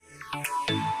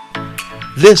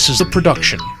This is a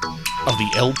production of the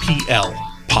LPL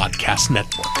Podcast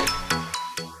Network.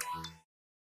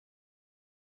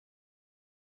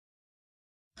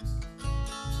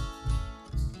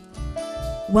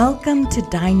 Welcome to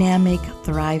Dynamic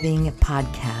Thriving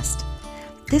Podcast.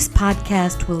 This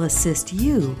podcast will assist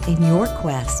you in your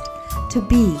quest to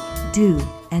be, do,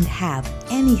 and have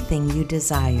anything you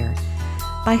desire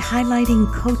by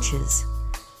highlighting coaches,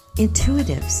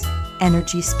 intuitives,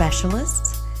 energy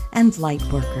specialists, and light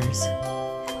workers.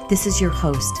 This is your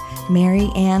host, Mary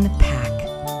Ann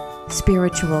Pack,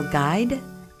 spiritual guide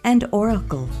and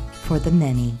oracle for the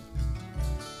many.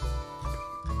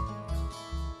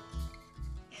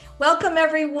 Welcome,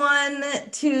 everyone,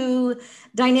 to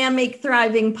Dynamic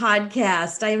Thriving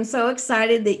Podcast. I am so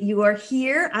excited that you are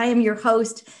here. I am your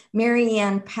host, Mary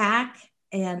Ann Pack,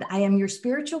 and I am your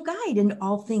spiritual guide in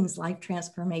all things life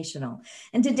transformational.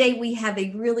 And today we have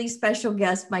a really special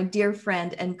guest, my dear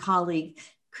friend and colleague,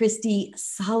 Kristi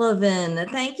Sullivan.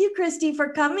 Thank you, Kristi,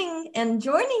 for coming and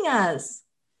joining us.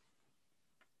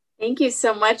 Thank you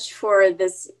so much for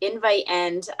this invite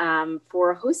and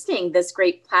for hosting this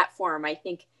great platform. I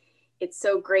think it's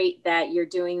so great that you're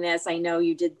doing this. I know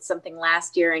you did something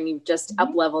last year and you've just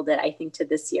up-leveled it, I think, to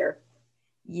this year.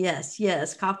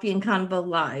 Yes. Coffee and Convo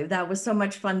Live. That was so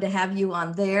much fun to have you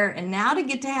on there. And now to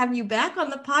get to have you back on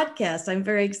the podcast. I'm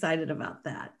very excited about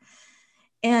that.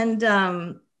 And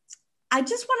I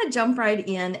just want to jump right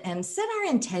in and set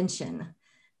our intention.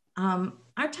 Our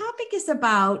topic is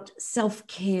about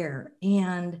self-care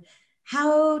and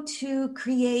how to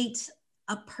create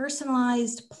a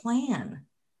personalized plan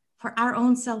for our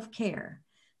own self-care.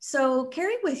 So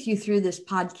carry with you through this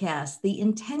podcast the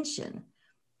intention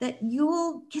that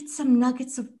you'll get some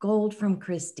nuggets of gold from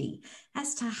Kristi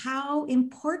as to how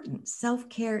important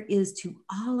self-care is to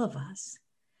all of us.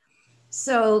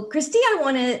 So Kristi, I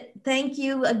want to thank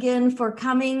you again for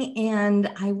coming,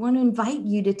 and I want to invite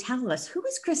you to tell us, who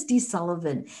is Kristi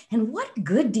Sullivan and what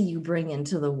good do you bring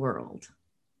into the world?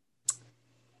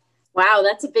 Wow,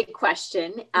 that's a big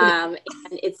question. And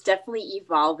it's definitely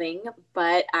evolving,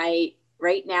 but I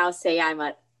right now say I'm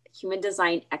a human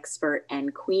design expert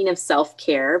and queen of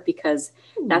self-care because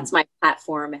that's my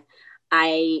platform.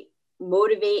 I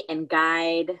motivate and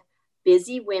guide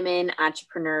busy women,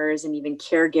 entrepreneurs, and even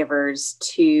caregivers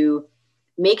to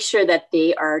make sure that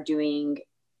they are doing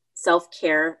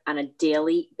self-care on a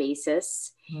daily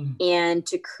basis and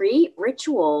to create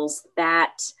rituals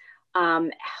that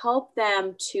help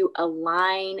them to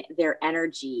align their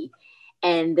energy.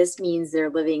 And this means they're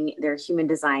living their human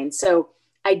design. So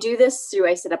I do this through,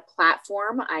 I set a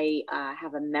platform. I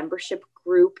have a membership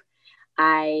group.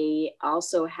 I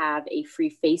also have a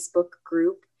free Facebook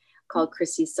group called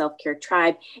Kristi's Self-Care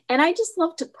Tribe. And I just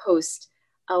love to post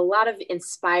a lot of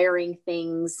inspiring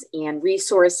things and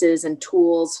resources and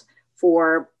tools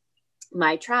for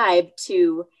my tribe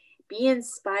to be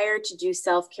inspired to do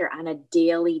self-care on a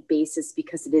daily basis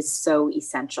because it is so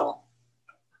essential.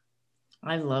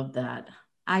 I love that.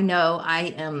 I know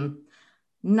I am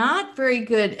not very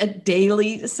good at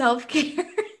daily self-care.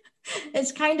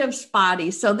 It's kind of spotty.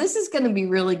 So this is going to be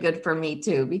really good for me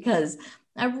too, because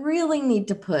I really need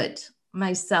to put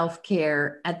my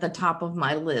self-care at the top of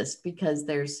my list because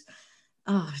there's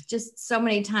just so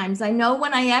many times. I know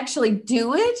when I actually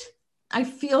do it, I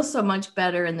feel so much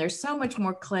better and there's so much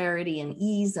more clarity and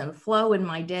ease and flow in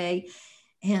my day.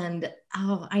 And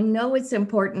I know it's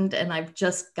important and I've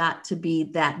just got to be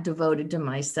that devoted to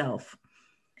myself.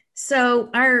 So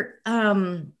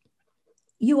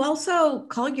you also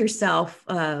call yourself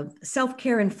a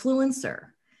self-care influencer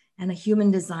and a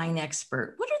human design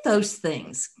expert. What are those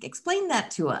things? Explain that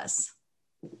to us.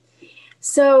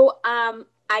 So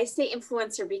I say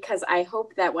influencer because I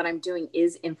hope that what I'm doing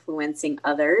is influencing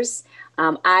others.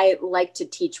 I like to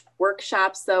teach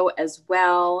workshops though as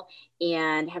well,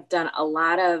 and have done a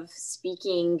lot of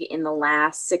speaking in the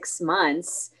last 6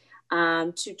 months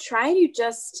to try to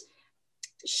just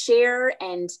share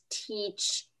and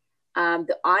teach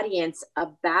the audience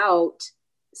about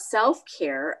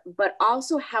self-care, but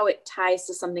also how it ties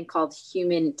to something called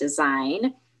human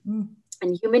design.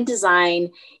 And human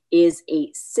design is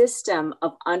a system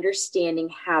of understanding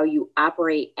how you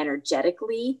operate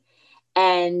energetically.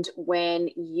 And when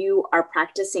you are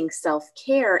practicing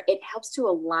self-care, it helps to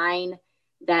align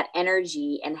that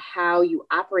energy and how you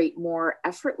operate more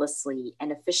effortlessly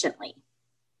and efficiently.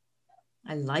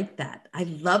 I like that. I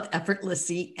love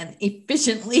effortlessly and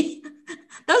efficiently.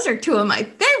 Those are two of my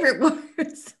favorite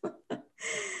words.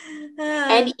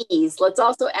 And ease. Let's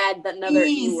also add another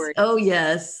ease. E word. Oh,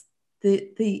 yes.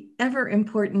 The ever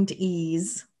important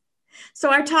ease.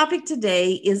 So our topic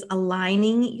today is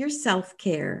aligning your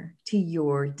self-care to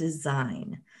your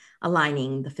design,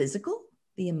 aligning the physical,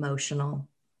 the emotional,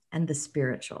 and the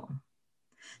spiritual.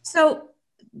 So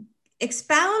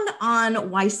expound on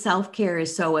why self-care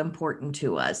is so important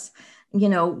to us.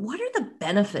 What are the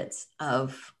benefits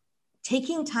of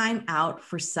taking time out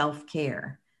for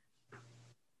self-care?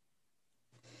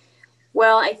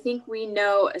 Well, I think we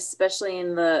know, especially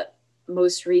in the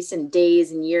most recent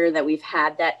days and year that we've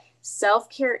had, that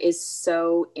self-care is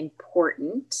so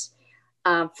important.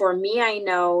 For me, I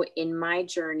know in my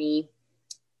journey,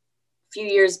 a few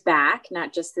years back,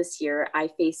 not just this year, I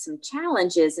faced some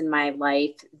challenges in my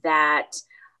life that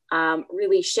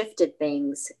really shifted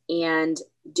things, and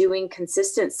doing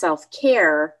consistent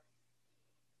self-care.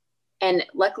 And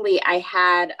luckily, I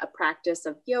had a practice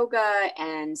of yoga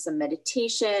and some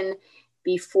meditation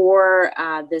before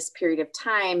this period of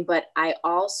time, but I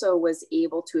also was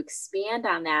able to expand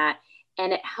on that,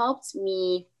 and it helped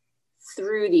me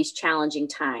through these challenging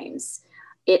times.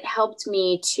 It helped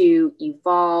me to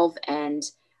evolve and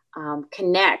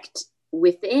connect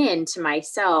within to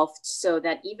myself so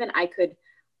that even I could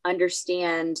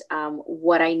understand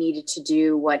what I needed to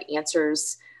do, what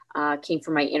answers came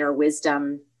from my inner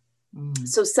wisdom.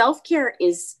 So self-care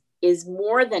is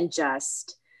more than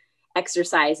just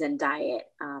exercise and diet.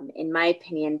 In my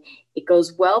opinion, it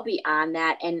goes well beyond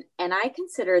that. And I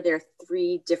consider there are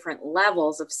 3 different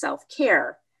levels of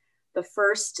self-care. The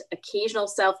first, occasional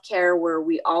self-care, where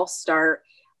we all start.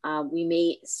 We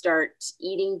may start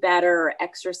eating better or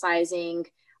exercising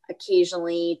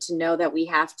occasionally to know that we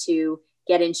have to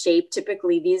get in shape.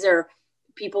 Typically, these are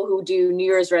people who do New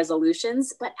Year's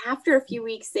resolutions, but after a few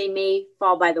weeks, they may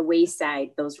fall by the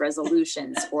wayside, those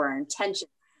resolutions or our intentions.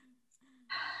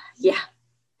 Yeah,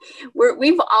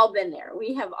 we've all been there.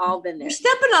 We have all been there. You're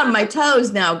stepping on my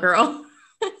toes now, girl.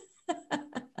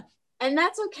 And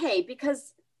that's okay,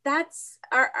 because that's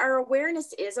our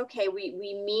awareness is okay.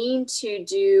 We mean to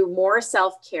do more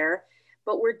self-care,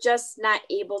 but we're just not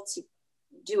able to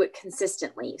do it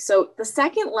consistently. So the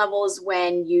second level is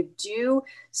when you do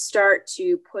start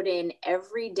to put in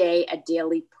every day a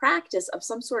daily practice of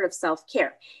some sort of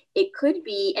self-care. It could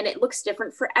be, and it looks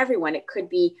different for everyone. It could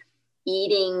be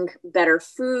eating better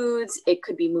foods. It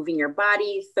could be moving your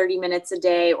body 30 minutes a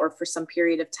day or for some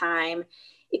period of time.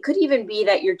 It could even be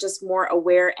that you're just more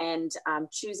aware and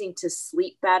choosing to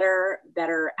sleep better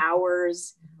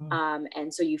hours.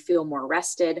 And so you feel more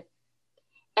rested.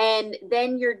 And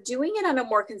then you're doing it on a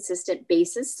more consistent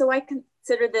basis. So I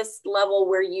consider this level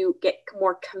where you get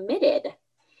more committed.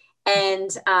 And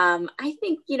I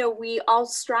think, we all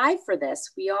strive for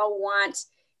this. We all want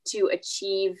to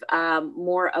achieve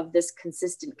more of this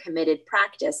consistent, committed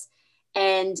practice.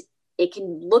 And it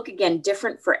can look, again,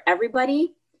 different for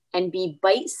everybody and be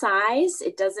bite-sized.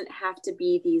 It doesn't have to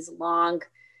be these long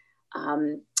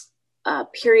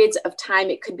periods of time.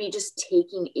 It could be just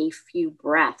taking a few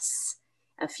breaths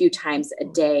a few times a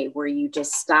day, where you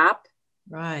just stop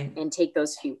and take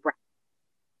those few breaths.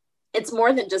 It's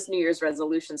more than just New Year's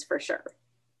resolutions, for sure.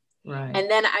 Right. And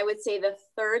then I would say the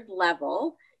third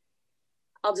level,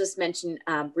 I'll just mention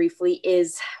briefly,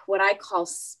 is what I call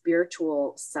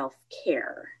spiritual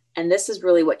self-care. And this is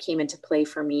really what came into play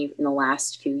for me in the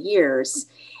last few years.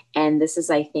 And this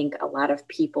is, I think, a lot of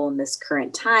people in this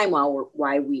current time,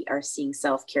 why we are seeing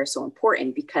self-care so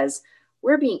important, because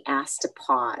we're being asked to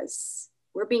pause.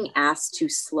 We're being asked to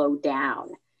slow down.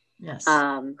 Yes.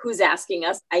 Who's asking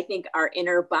us? I think our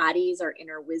inner bodies, our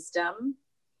inner wisdom.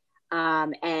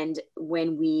 And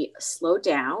when we slow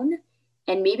down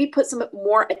and maybe put some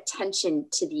more attention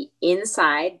to the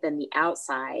inside than the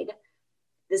outside,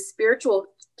 the spiritual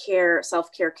care,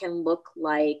 self-care can look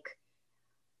like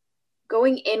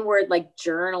going inward, like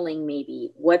journaling,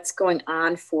 maybe what's going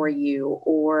on for you,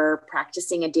 or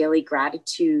practicing a daily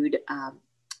gratitude,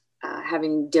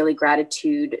 having daily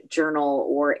gratitude journal,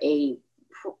 or a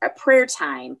prayer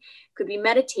time. Could be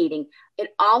meditating.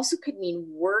 It also could mean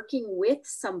working with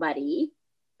somebody,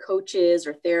 coaches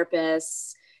or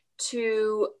therapists,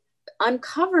 to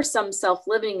uncover some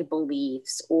self-limiting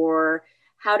beliefs, or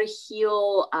how to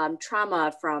heal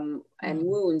trauma from and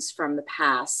wounds from the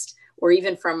past, or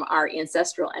even from our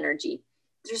ancestral energy.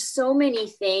 There's so many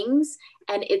things,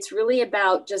 and it's really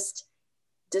about just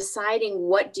deciding,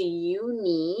 what do you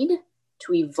need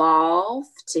to evolve,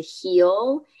 to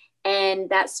heal? And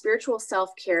that spiritual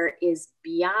self-care is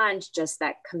beyond just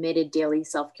that committed daily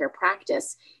self-care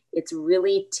practice. It's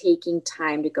really taking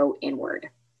time to go inward.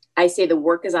 I say the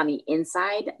work is on the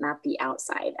inside, not the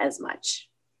outside as much.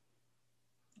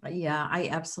 Yeah, I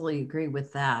absolutely agree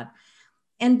with that.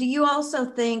 And do you also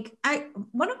think,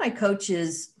 one of my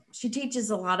coaches she teaches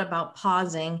a lot about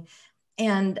pausing.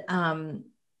 And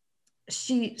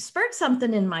she spurred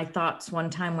something in my thoughts one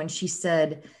time when she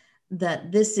said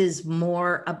that this is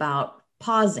more about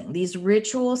pausing. These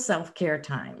ritual self-care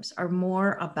times are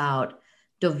more about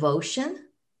devotion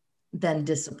than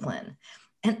discipline.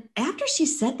 And after she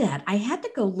said that, I had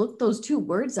to go look those two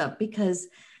words up because,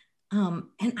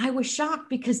 and I was shocked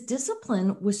because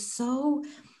discipline was so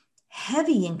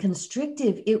heavy and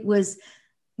constrictive. It was,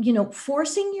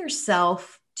 forcing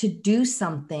yourself to do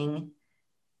something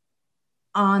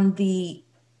on the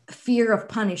fear of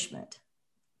punishment,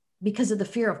 because of the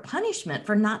fear of punishment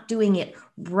for not doing it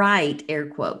right, air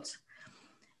quotes.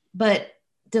 But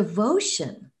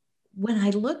devotion, when I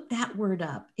looked that word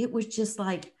up, it was just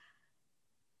like,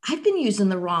 I've been using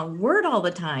the wrong word all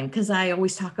the time because I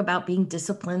always talk about being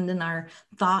disciplined in our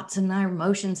thoughts and our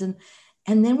emotions. And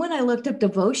then when I looked up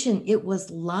devotion, it was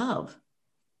love.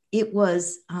 It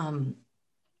was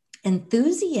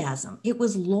enthusiasm. It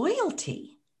was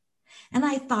loyalty. And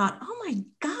I thought, oh my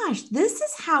gosh, this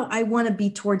is how I want to be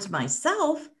towards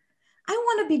myself. I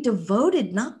want to be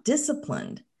devoted, not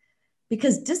disciplined,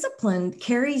 because discipline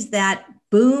carries that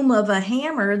boom of a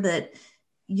hammer that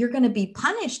you're going to be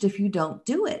punished if you don't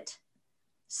do it.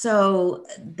 So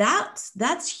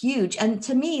that's huge. And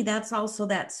to me, that's also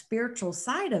that spiritual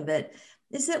side of it,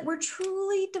 is that we're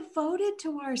truly devoted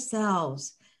to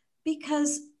ourselves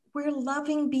because we're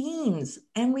loving beings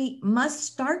and we must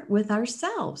start with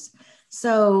ourselves.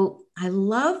 So I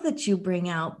love that you bring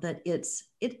out that it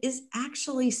is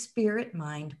actually spirit,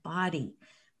 mind, body.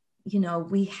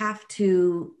 We have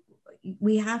to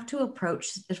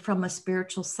approach it from a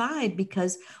spiritual side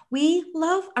because we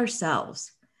love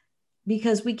ourselves,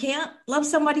 because we can't love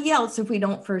somebody else if we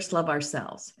don't first love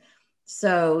ourselves.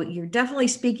 So you're definitely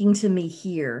speaking to me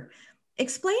here.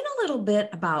 Explain a little bit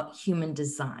about human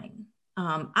design.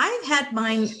 I've had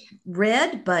mine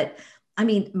read, but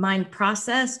mine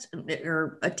processed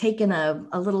or taken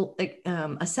a little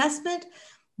assessment,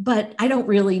 but I don't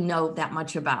really know that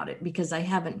much about it because I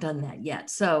haven't done that yet.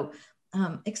 So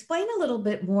explain a little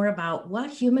bit more about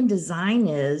what human design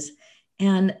is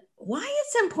and why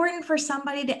it's important for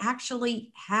somebody to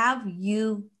actually have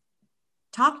you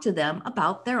talk to them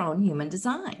about their own human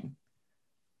design.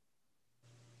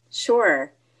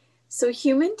 Sure. So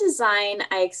human design,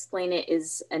 I explain it,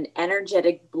 is an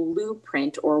energetic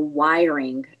blueprint or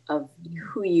wiring of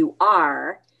who you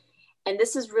are. And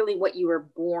this is really what you were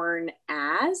born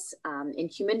as. In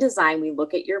human design, we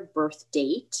look at your birth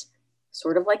date,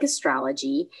 sort of like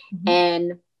astrology. Mm-hmm.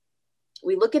 And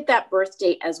we look at that birth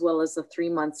date as well as the 3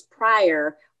 months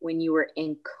prior when you were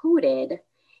encoded.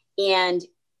 And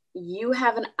you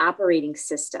have an operating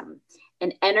system,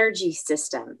 an energy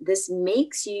system. This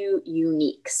makes you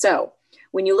unique. So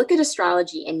when you look at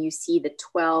astrology and you see the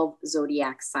 12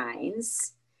 zodiac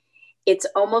signs, it's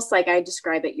almost like I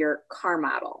describe it your car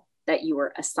model that you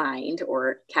were assigned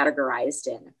or categorized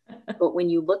in. But when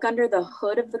you look under the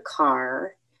hood of the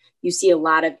car, you see a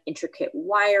lot of intricate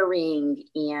wiring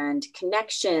and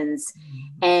connections.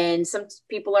 Mm-hmm. And some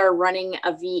people are running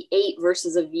a V8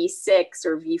 versus a V6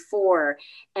 or V4.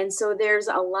 And so there's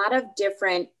a lot of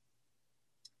different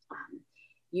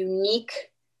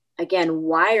unique, again,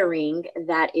 wiring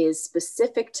that is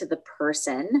specific to the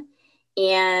person.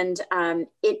 And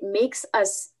it makes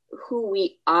us who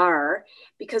we are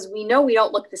because we know we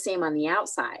don't look the same on the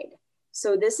outside.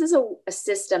 So this is a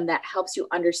system that helps you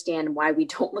understand why we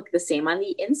don't look the same on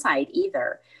the inside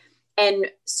either. And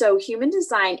so human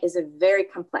design is a very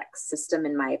complex system,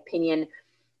 in my opinion,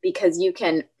 because you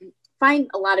can find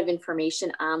a lot of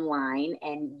information online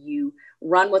and you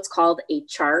run what's called a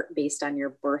chart based on your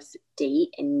birth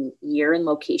date and year and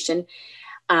location.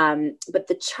 But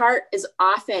the chart is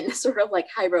often sort of like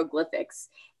hieroglyphics.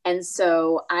 And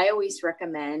so I always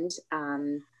recommend,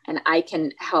 and I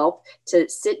can help to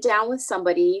sit down with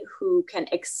somebody who can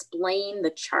explain the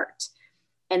chart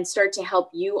and start to help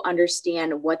you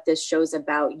understand what this shows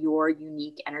about your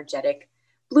unique energetic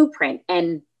blueprint.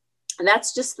 And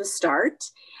that's just the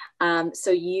start.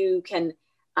 So you can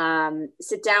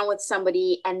sit down with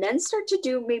somebody and then start to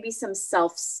do maybe some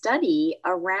self-study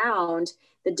around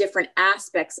the different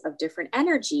aspects of different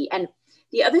energy. And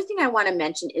the other thing I want to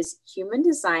mention is human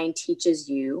design teaches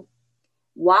you,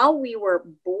 while we were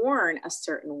born a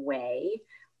certain way,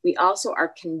 we also are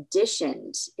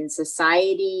conditioned in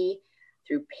society,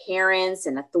 through parents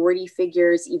and authority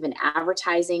figures, even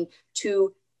advertising,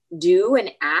 to do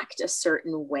and act a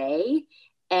certain way.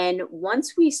 And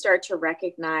once we start to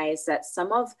recognize that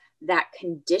some of that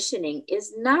conditioning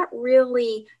is not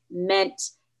really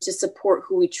meant to support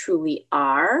who we truly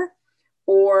are,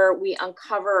 or we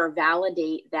uncover or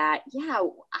validate that, yeah,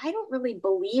 I don't really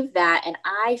believe that, and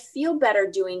I feel better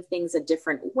doing things a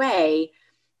different way,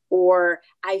 or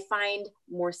I find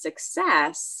more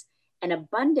success and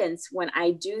abundance when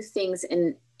I do things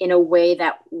in a way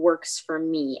that works for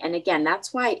me. And again,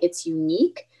 that's why it's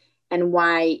unique and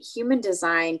why human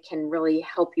design can really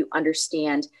help you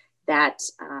understand that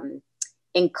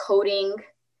encoding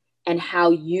and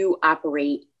how you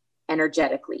operate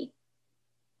energetically.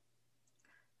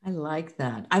 I like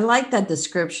that. I like that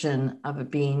description of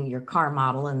it being your car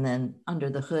model, and then under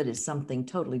the hood is something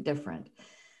totally different.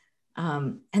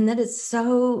 And that it's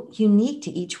so unique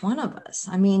to each one of us.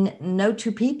 I mean, no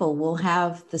two people will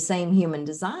have the same human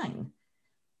design.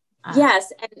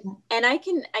 Yes, and I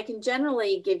can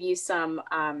generally give you some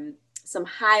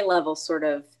high level sort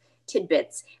of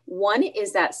tidbits. One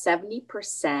is that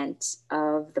 70%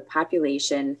 of the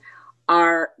population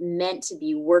are meant to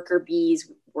be worker bees.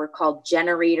 We're called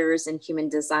generators in human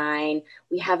design.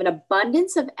 We have an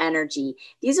abundance of energy.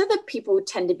 These are the people who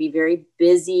tend to be very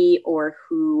busy, or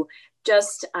who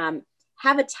just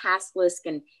have a task list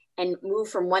and move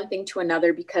from one thing to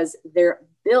another because they're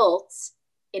built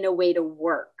in a way to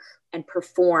work and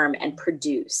perform and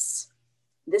produce.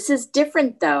 This is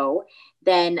different, though,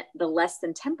 than the less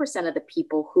than 10% of the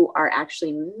people who are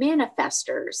actually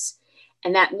manifestors.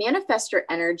 And that manifestor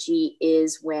energy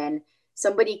is when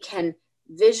somebody can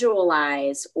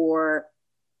visualize or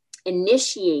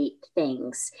initiate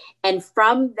things. And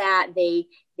from that, they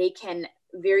can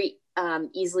very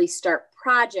easily start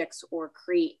projects or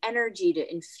create energy to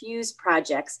infuse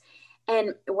projects.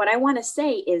 And what I want to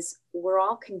say is, we're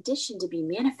all conditioned to be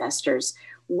manifestors.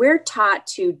 We're taught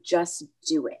to just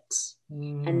do it.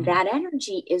 And that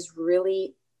energy is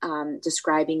really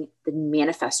describing the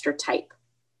manifestor type,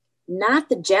 not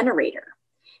the generator.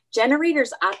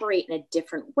 Generators operate in a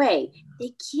different way.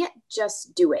 They can't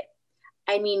just do it.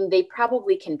 I mean, they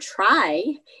probably can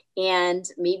try, and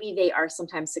maybe they are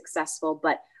sometimes successful,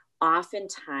 but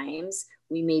oftentimes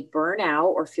we may burn out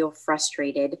or feel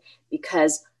frustrated,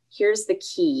 because here's the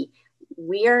key.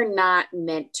 We are not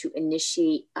meant to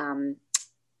initiate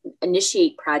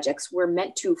projects. We're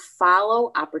meant to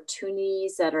follow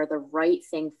opportunities that are the right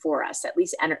thing for us, at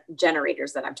least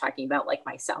generators that I'm talking about, like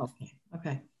myself.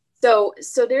 Okay. So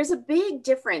there's a big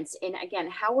difference in, again,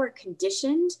 how we're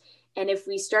conditioned. And if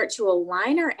we start to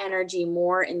align our energy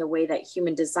more in the way that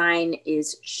human design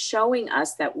is showing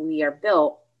us that we are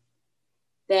built,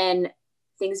 then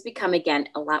things become, again,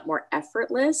 a lot more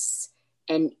effortless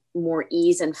and more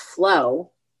ease and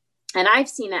flow. And I've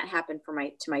seen that happen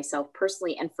to myself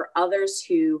personally, and for others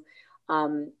who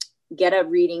get a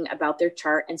reading about their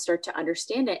chart and start to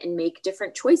understand it and make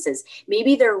different choices.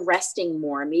 Maybe they're resting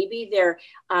more. Maybe they're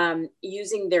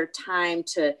using their time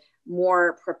to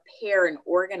more prepare and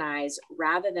organize,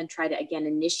 rather than try to, again,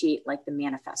 initiate like the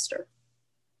manifestor.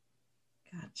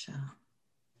 Gotcha.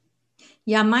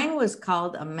 Yeah, mine was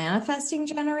called a manifesting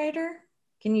generator.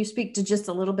 Can you speak to just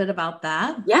a little bit about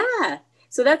that? Yeah.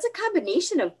 So that's a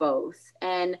combination of both.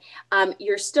 And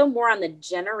you're still more on the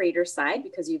generator side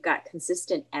because you've got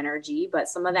consistent energy, but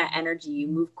some of that energy, you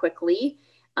move quickly.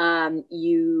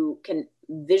 You can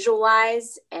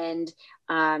visualize and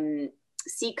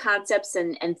see concepts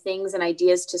and things and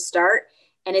ideas to start.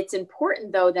 And it's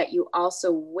important, though, that you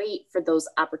also wait for those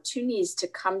opportunities to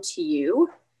come to you,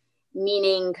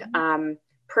 meaning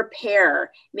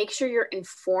prepare, make sure you're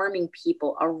informing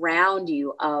people around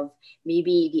you of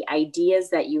maybe the ideas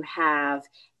that you have.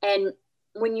 And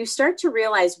when you start to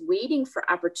realize waiting for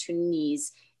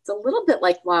opportunities, it's a little bit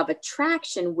like law of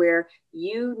attraction, where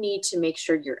you need to make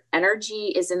sure your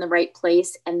energy is in the right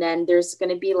place. And then there's going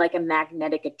to be like a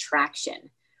magnetic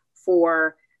attraction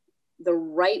for the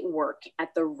right work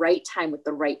at the right time with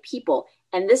the right people.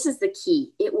 And this is the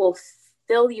key. It will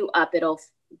fill you up. It'll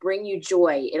bring you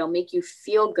joy. It'll make you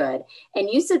feel good. And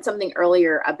you said something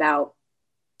earlier about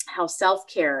how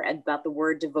self-care, about the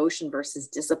word devotion versus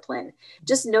discipline.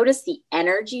 Just notice the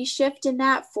energy shift in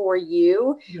that for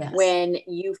you. Yes. When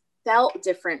you felt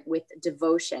different with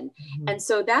devotion. Mm-hmm. And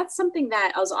so that's something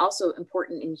that is also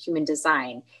important in human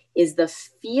design, is the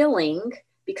feeling,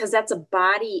 because that's a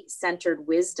body-centered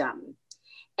wisdom.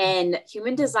 And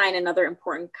human design, another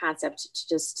important concept to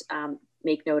just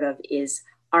make note of, is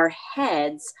our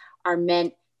heads are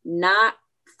meant not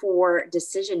for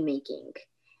decision making.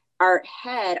 Our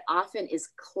head often is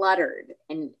cluttered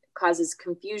and causes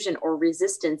confusion or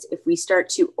resistance if we start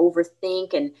to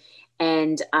overthink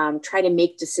and try to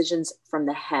make decisions from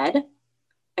the head.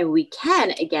 And we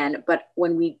can, again, but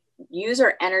when we use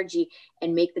our energy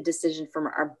and make the decision from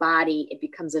our body, it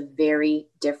becomes a very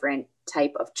different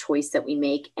type of choice that we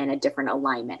make and a different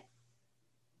alignment.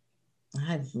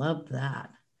 I love that.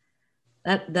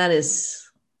 That is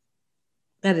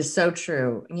so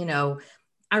true. You know,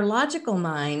 our logical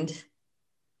mind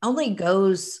only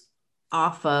goes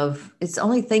off of, it's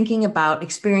only thinking about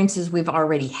experiences we've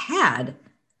already had.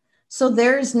 So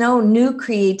there's no new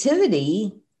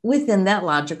creativity within that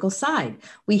logical side.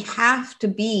 We have to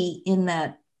be in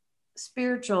that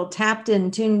spiritual, tapped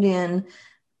in, tuned in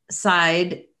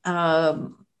side,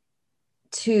 to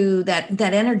that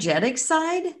energetic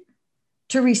side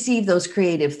to receive those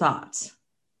creative thoughts.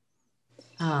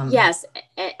 Yes.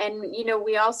 And, you know,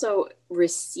 we also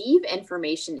receive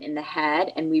information in the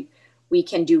head, and we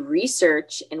can do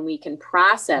research and we can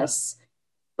process,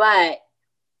 but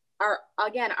our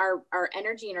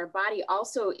energy in our body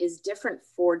also is different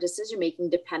for decision making,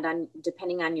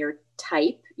 depending on your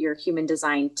type, your human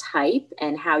design type,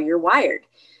 and how you're wired.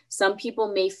 Some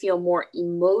people may feel more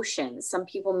emotion. Some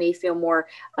people may feel more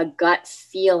a gut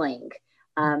feeling.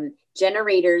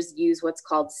 Generators use what's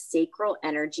called sacral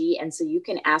energy. And so you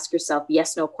can ask yourself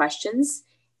yes, no questions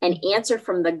and answer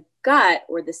from the gut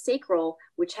or the sacral,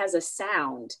 which has a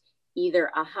sound, either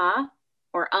aha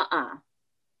or uh-uh.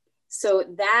 So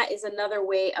that is another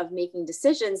way of making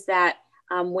decisions that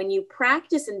when you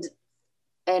practice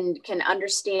and can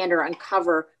understand or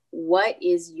uncover what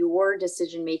is your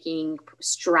decision-making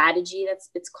strategy,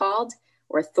 it's called,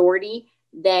 or authority,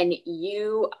 then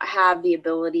you have the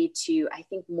ability to, I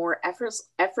think, more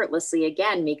effortlessly,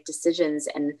 again, make decisions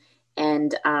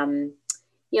and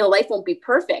you know, life won't be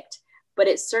perfect, but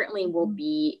it certainly will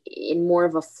be in more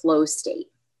of a flow state.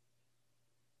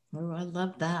 Oh, I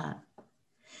love that.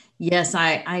 Yes,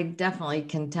 I definitely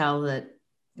can tell that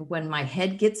when my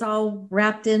head gets all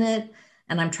wrapped in it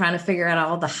and I'm trying to figure out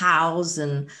all the hows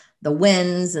and the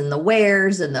whens and the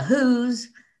wheres and the whos,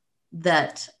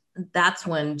 that's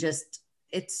when just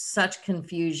it's such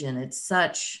confusion. It's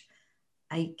such,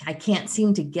 I can't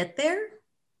seem to get there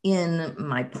in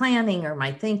my planning or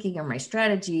my thinking or my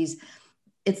strategies.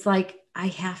 It's like I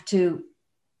have to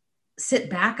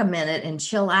sit back a minute and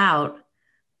chill out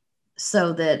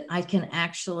so that I can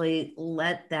actually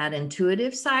let that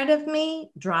intuitive side of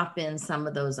me drop in some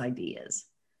of those ideas.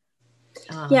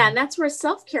 Yeah, and that's where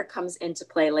self-care comes into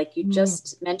play. Like you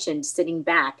just mentioned, sitting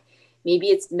back. Maybe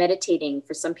it's meditating.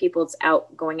 For some people, it's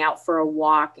going out for a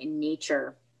walk in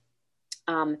nature.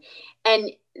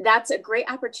 And that's a great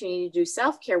opportunity to do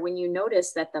self-care when you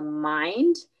notice that the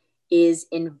mind is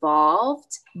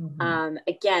involved.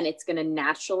 Again, it's going to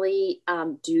naturally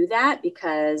do that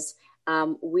because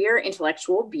we're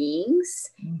intellectual beings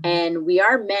and we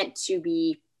are meant to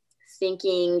be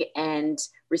thinking and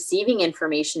receiving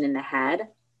information in the head.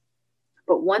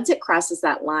 But once it crosses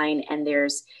that line and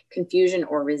there's confusion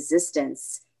or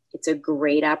resistance, it's a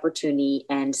great opportunity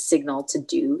and signal to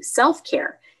do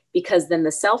self-care, because then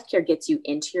the self-care gets you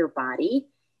into your body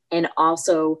and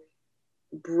also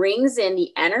brings in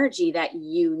the energy that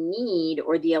you need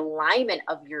or the alignment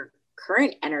of your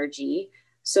current energy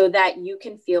so that you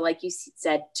can feel, like you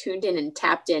said, tuned in and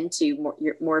tapped into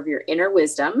more of your inner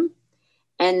wisdom.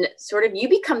 And sort of you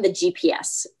become the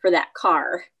GPS for that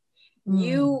car.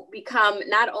 You become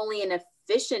not only an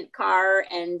efficient car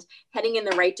and heading in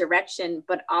the right direction,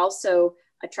 but also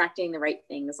attracting the right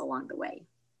things along the way.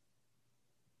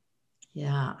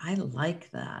 Yeah, I like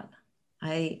that.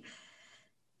 I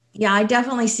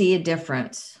definitely see a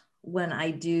difference when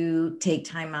I do take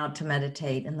time out to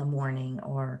meditate in the morning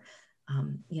or,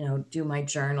 you know, do my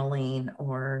journaling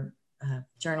or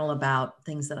journal about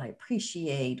things that I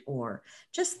appreciate, or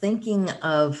just thinking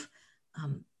of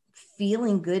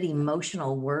feeling good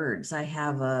emotional words. I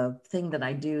have a thing that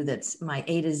I do that's my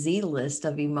A to Z list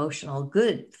of emotional,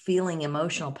 good feeling,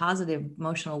 emotional, positive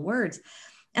emotional words.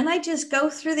 And I just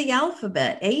go through the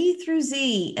alphabet, A through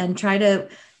Z, and try to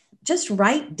just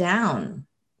write down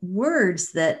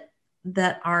words that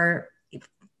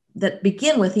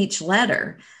begin with each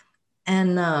letter.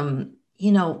 And,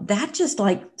 you know, that just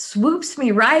like swoops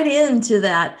me right into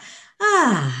that.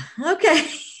 Okay.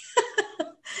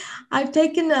 I've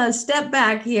taken a step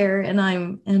back here and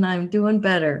I'm doing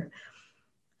better.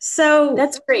 So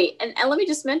that's great. And let me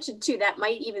just mention too, that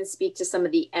might even speak to some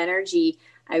of the energy,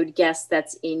 I would guess,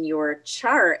 that's in your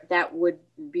chart that would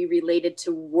be related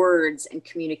to words and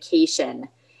communication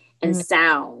and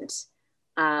sound.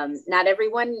 Not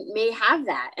everyone may have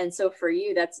that. And so for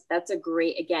you, that's a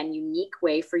great, again, unique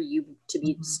way for you to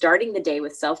be starting the day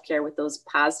with self-care with those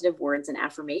positive words and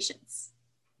affirmations.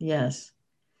 Yes.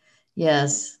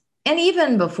 Yes. And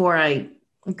even before I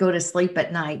go to sleep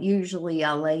at night, usually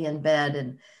I'll lay in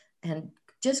bed and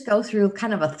just go through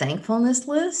kind of a thankfulness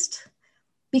list,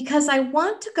 because I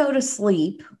want to go to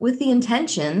sleep with the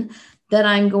intention that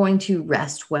I'm going to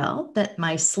rest well, that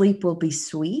my sleep will be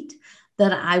sweet,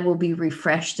 that I will be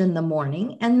refreshed in the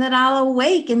morning, and that I'll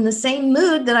awake in the same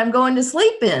mood that I'm going to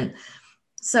sleep in.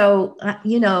 So,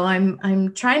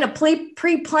 I'm trying to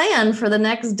pre-plan for the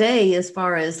next day as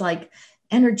far as like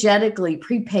energetically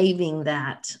pre-paving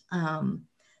that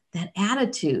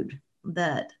attitude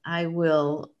that I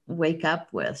will wake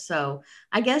up with. So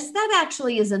I guess that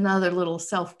actually is another little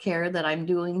self-care that I'm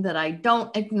doing that I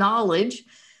don't acknowledge.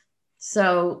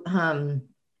 So,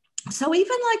 so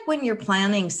even like when you're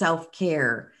planning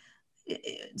self-care,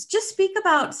 just speak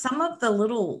about some of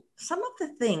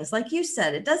the things, like you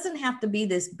said, it doesn't have to be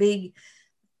this big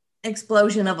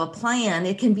explosion of a plan.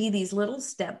 It can be these little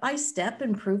step-by-step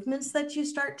improvements that you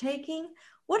start taking.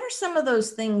 What are some of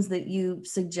those things that you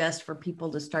suggest for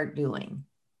people to start doing?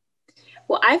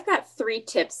 Well, I've got 3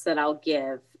 tips that I'll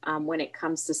give when it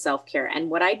comes to self-care. And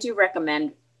what I do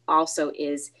recommend also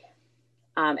is,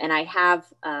 and I have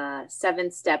a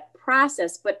 7-step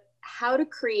process, but how to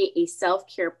create a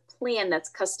self-care plan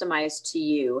that's customized to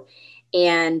you,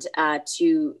 and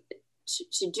to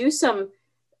do some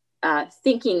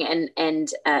thinking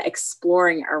and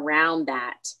exploring around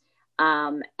that,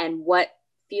 and what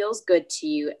feels good to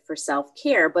you for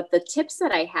self-care. But the tips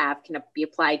that I have can be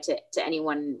applied to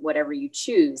anyone, whatever you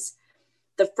choose.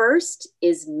 The first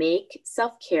is make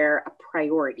self-care a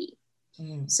priority.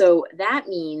 So that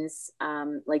means,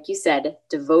 like you said,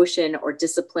 devotion or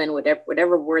discipline,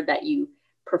 whatever word that you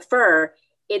prefer,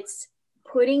 it's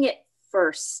putting it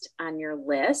first on your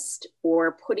list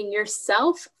or putting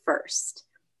yourself first.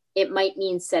 It might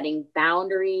mean setting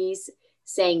boundaries,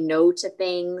 saying no to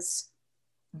things,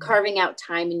 carving out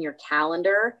time in your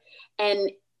calendar,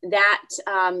 and that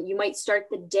you might start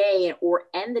the day or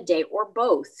end the day or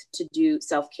both to do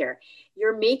self-care.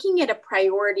 You're making it a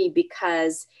priority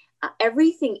because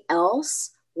everything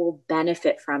else will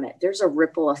benefit from it. There's a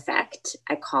ripple effect,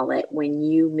 I call it, when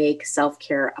you make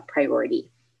self-care a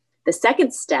priority. The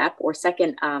second step, or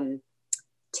second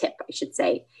tip, I should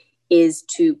say, is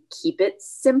to keep it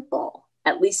simple,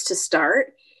 at least to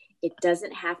start. It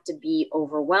doesn't have to be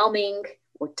overwhelming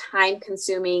or time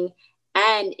consuming,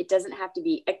 and it doesn't have to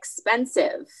be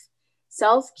expensive.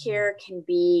 Self-care can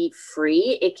be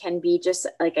free. It can be just,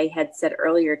 like I had said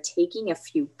earlier, taking a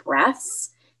few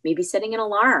breaths, maybe setting an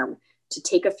alarm to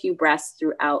take a few breaths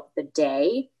throughout the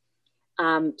day.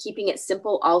 Keeping it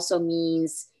simple also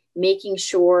means making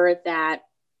sure that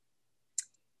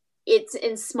it's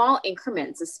in small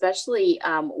increments, especially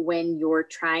when you're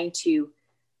trying to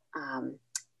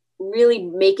really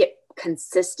make it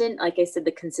consistent. Like I said,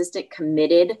 the consistent,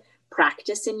 committed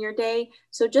practice in your day.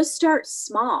 So just start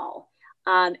small.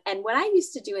 And what I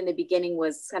used to do in the beginning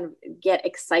was kind of get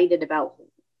excited about,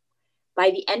 by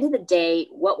the end of the day,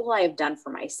 what will I have done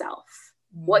for myself?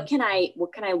 What can I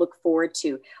look forward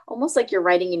to? Almost like you're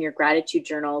writing in your gratitude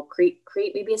journal, create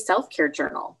maybe a self-care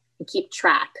journal and keep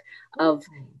track of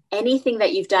anything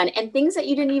that you've done and things that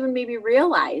you didn't even maybe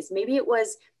realize. Maybe it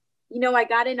was, I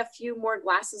got in a few more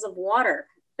glasses of water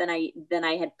than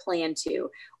I had planned to,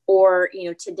 or,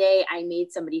 today I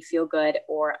made somebody feel good,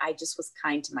 or I just was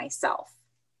kind to myself.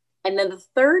 And then the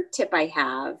third tip I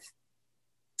have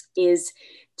is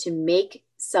to make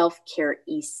self-care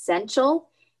essential.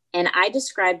 And I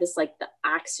describe this like the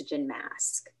oxygen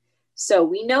mask. So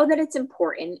we know that it's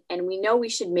important, and we know we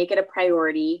should make it a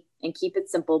priority and keep it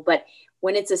simple. But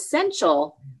when it's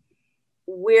essential,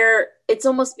 it's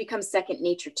almost becomes second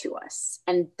nature to us.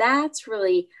 And that's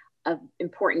really an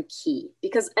important key,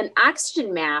 because an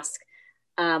oxygen mask,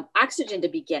 oxygen to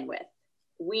begin with,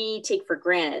 we take for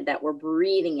granted that we're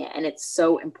breathing it, and it's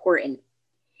so important.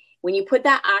 When you put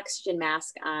that oxygen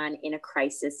mask on in a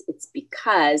crisis, it's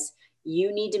because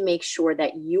you need to make sure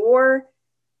that you're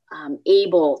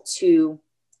able to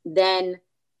then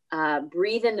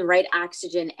breathe in the right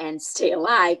oxygen and stay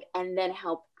alive, and then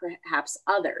help perhaps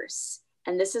others.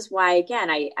 And this is why, again,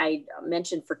 I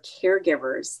mentioned for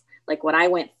caregivers, like what I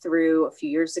went through a few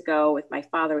years ago with my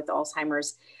father with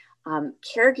Alzheimer's,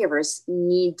 caregivers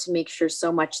need to make sure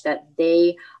so much that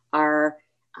they are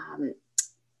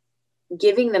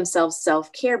giving themselves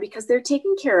self-care, because they're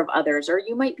taking care of others, or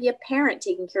you might be a parent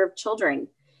taking care of children.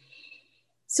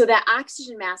 So that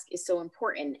oxygen mask is so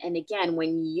important. And again,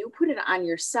 when you put it on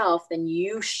yourself, then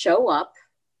you show up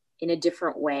in a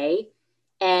different way.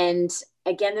 And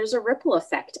again, there's a ripple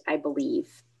effect, I believe,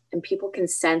 and people can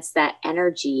sense that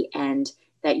energy and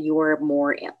that you're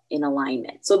more in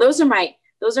alignment. So those are my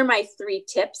 3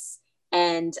 tips.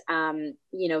 And,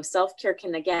 self-care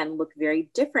can, again, look very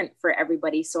different for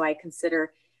everybody. So I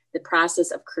consider the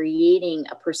process of creating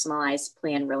a personalized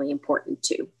plan really important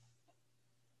too.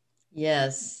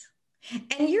 Yes.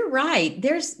 And you're right.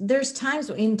 There's times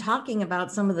in talking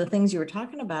about some of the things you were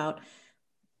talking about,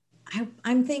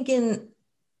 I'm thinking,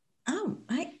 oh,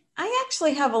 I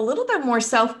actually have a little bit more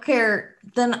self-care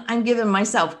than I'm giving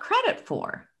myself credit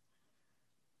for.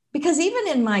 Because even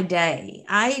in my day,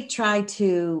 I try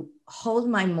to hold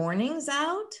my mornings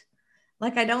out.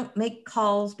 Like I don't make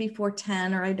calls before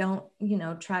 10, or I don't,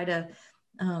 try to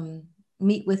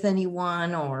meet with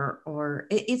anyone, or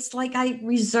it's like I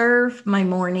reserve my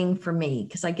morning for me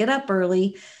because I get up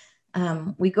early.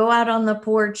 We go out on the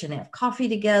porch and have coffee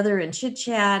together and chit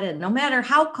chat. And no matter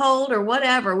how cold or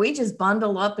whatever, we just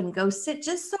bundle up and go sit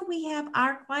just so we have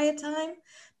our quiet time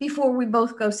before we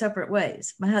both go separate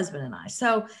ways, my husband and I.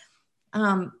 So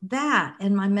that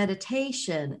and my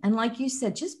meditation. And like you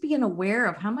said, just being aware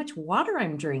of how much water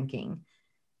I'm drinking.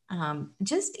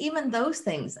 Just even those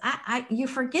things, you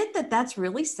forget that that's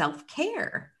really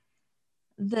self-care.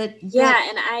 And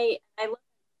I love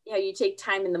how you take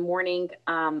time in the morning.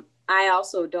 I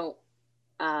also don't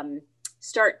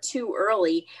start too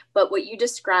early, but what you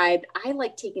described, I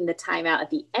like taking the time out at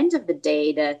the end of the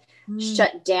day to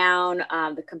shut down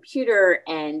the computer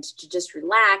and to just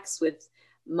relax with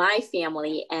my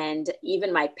family and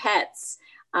even my pets.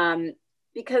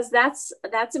 Because that's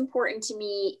important to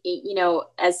me,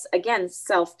 as again,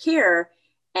 self-care.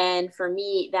 And for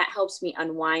me, that helps me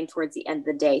unwind towards the end of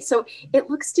the day. So it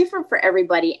looks different for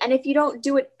everybody. And if you don't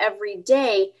do it every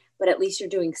day, but at least you're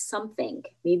doing something,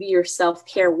 maybe your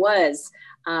self-care was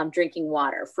drinking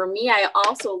water. For me, I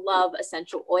also love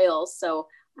essential oils. So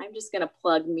I'm just going to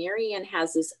plug, Marianne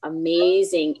has this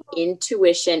amazing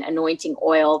intuition anointing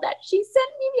oil that she sent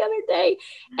me the other day.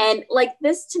 And like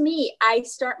this, to me, I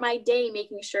start my day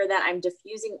making sure that I'm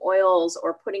diffusing oils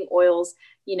or putting oils,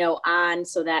 on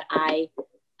so that I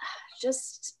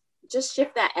just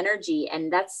shift that energy.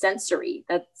 And that's sensory.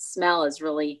 That smell is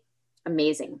really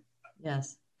amazing.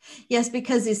 Yes,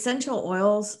 because essential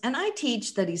oils, and I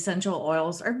teach that essential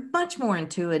oils are much more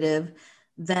intuitive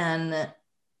than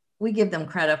we give them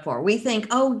credit for. We think,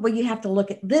 oh, well, you have to look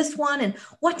at this one and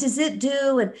what does it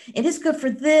do? And it is good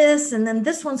for this. And then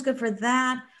this one's good for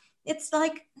that. It's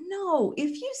like, no,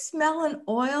 if you smell an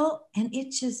oil and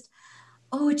it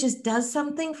just does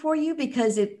something for you,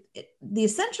 because the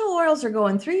essential oils are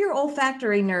going through your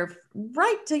olfactory nerve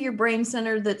right to your brain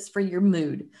center that's for your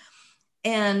mood.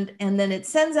 And then it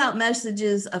sends out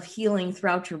messages of healing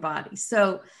throughout your body.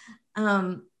 So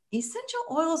essential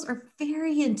oils are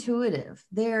very intuitive.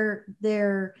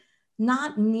 They're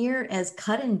not near as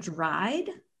cut and dried.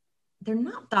 They're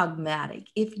not dogmatic.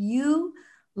 If you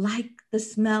like the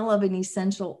smell of an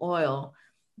essential oil,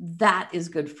 that is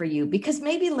good for you, because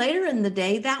maybe later in the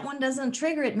day, that one doesn't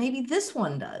trigger it. Maybe this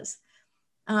one does.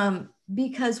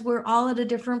 Because we're all at a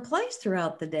different place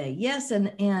throughout the day. Yes.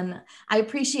 And I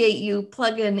appreciate you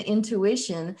plugging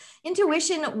intuition.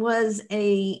 Intuition was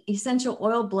a essential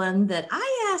oil blend that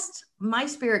I asked my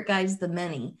spirit guides, the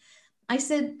many. I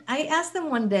asked them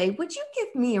one day, would you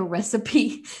give me a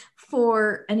recipe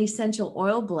for an essential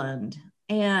oil blend?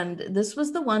 And this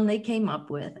was the one they came up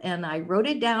with. And I wrote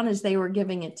it down as they were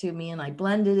giving it to me, and I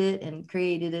blended it and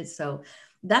created it. So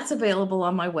that's available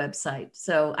on my website.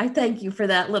 So I thank you for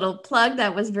that little plug.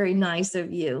 That was very nice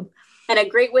of you. And a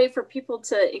great way for people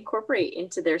to incorporate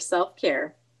into their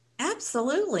self-care.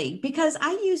 Absolutely. Because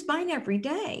I use mine every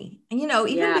day. And,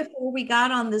 even before we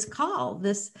got on this call,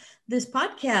 this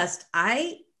podcast,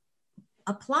 I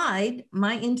applied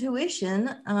my intuition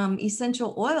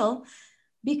essential oil,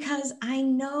 because I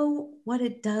know what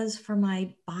it does for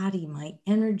my body, my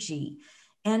energy,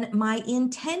 and my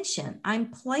intention. I'm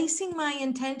placing my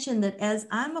intention that as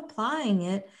I'm applying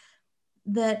it,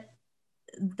 that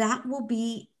will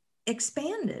be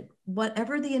expanded,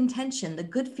 whatever the intention, the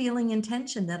good feeling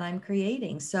intention that I'm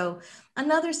creating. So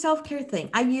another self-care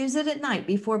thing, I use it at night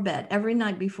before bed. Every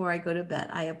night before I go to bed,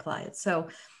 I apply it. So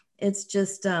it's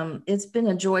just, it's been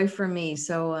a joy for me.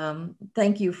 So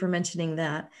thank you for mentioning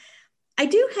that. I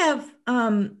do have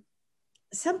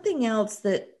something else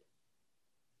that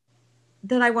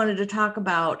I wanted to talk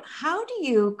about. How do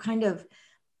you kind of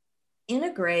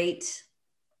integrate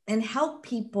and help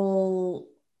people?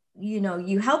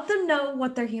 You help them know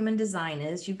what their human design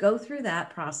is. You go through that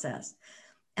process.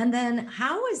 And then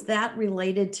how is that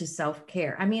related to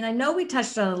self-care? I mean, I know we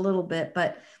touched on it a little bit,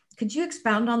 but could you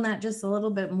expound on that just a little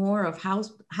bit more, of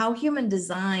how human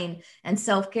design and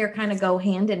self-care kind of go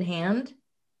hand in hand?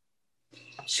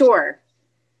 Sure.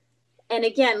 And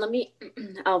again,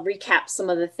 I'll recap some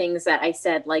of the things that I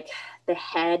said. Like, the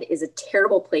head is a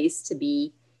terrible place to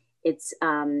be. It's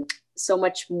so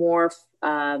much more,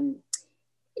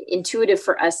 intuitive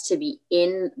for us to be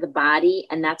in the body.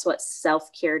 And that's what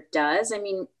self-care does. I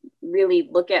mean, really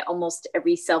look at almost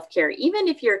every self-care, even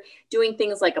if you're doing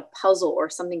things like a puzzle or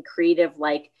something creative,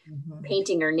 like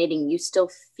painting or knitting, you still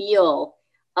feel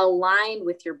aligned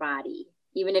with your body.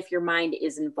 Even if your mind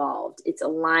is involved, it's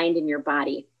aligned in your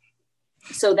body.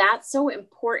 So that's so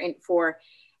important for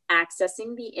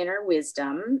accessing the inner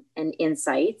wisdom and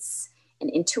insights and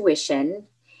intuition.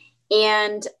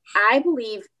 And I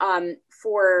believe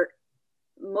for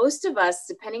most of us,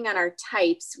 depending on our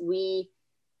types, we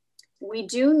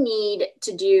do need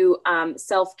to do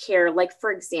self-care. Like,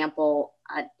 for example,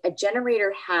 a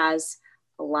generator has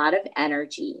a lot of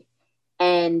energy.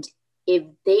 And if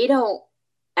they don't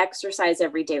exercise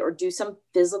every day or do some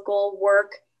physical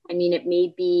work, I mean, it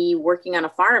may be working on a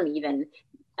farm even,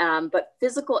 but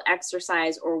physical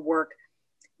exercise or work,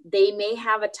 they may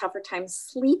have a tougher time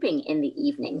sleeping in the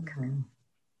evening.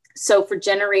 So for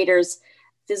generators,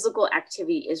 physical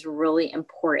activity is really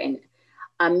important.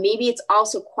 Maybe it's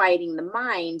also quieting the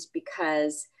mind,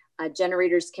 because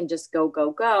generators can just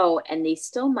go, and they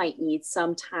still might need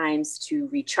sometimes to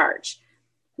recharge.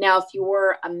 Now, if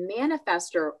you're a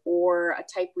manifestor or a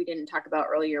type we didn't talk about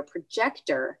earlier,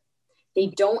 projector, they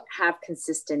don't have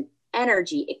consistent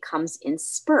energy. It comes in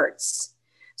spurts.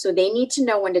 So they need to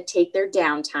know when to take their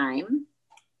downtime.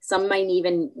 Some might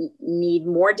even need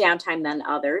more downtime than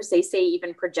others. They say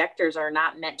even projectors are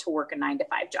not meant to work a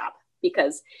 9-to-5 job,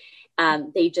 because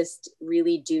they just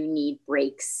really do need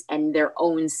breaks and their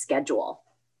own schedule.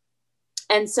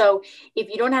 And so if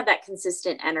you don't have that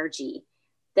consistent energy,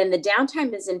 then the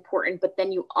downtime is important, but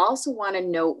then you also want to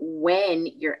know when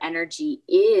your energy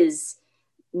is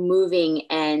moving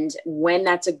and when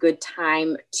that's a good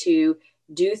time to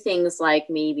do things like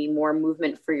maybe more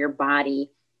movement for your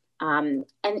body. And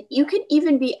you can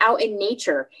even be out in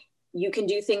nature. You can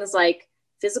do things like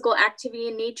physical activity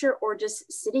in nature or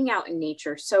just sitting out in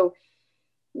nature. So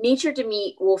nature to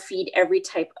me will feed every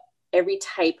type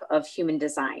of human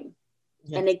design.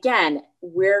 Yeah. And again,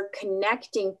 we're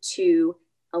connecting to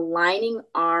aligning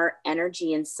our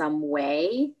energy in some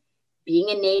way. Being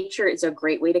in nature is a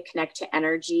great way to connect to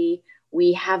energy.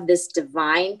 We have this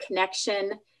divine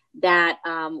connection that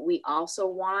we also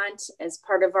want as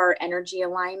part of our energy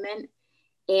alignment.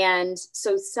 And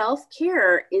so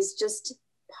self-care is just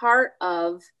part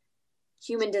of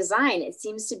human design. It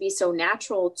seems to be so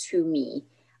natural to me.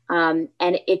 And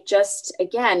it just,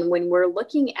 again, when we're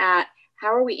looking at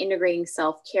how are we integrating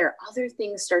self-care, other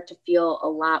things start to feel a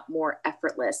lot more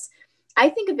effortless. I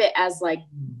think of it as like,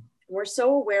 we're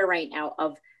so aware right now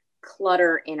of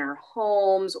clutter in our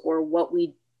homes, or what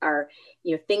we are,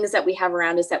 things that we have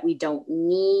around us that we don't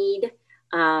need,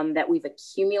 that we've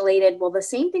accumulated. Well, the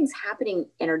same thing's happening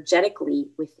energetically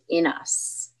within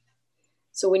us.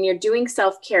 So when you're doing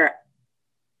self-care,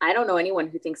 I don't know anyone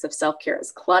who thinks of self-care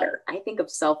as clutter. I think of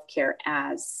self-care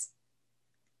as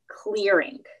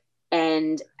clearing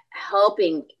and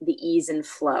helping the ease and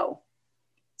flow.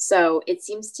 So it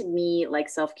seems to me like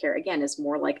self-care, again, is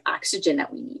more like oxygen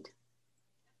that we need.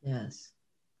 Yes.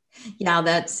 Yeah,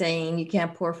 that saying, you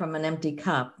can't pour from an empty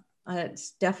cup.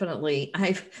 It's definitely,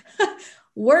 I've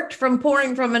worked from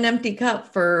pouring from an empty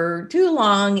cup for too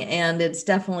long, and it's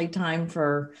definitely time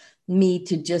for me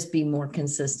to just be more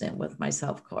consistent with my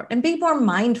self-care and be more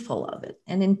mindful of it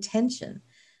and intend to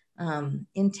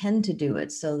do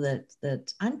it so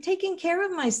that I'm taking care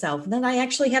of myself, and that I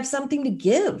actually have something to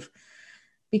give.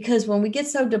 Because when we get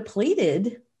so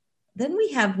depleted, then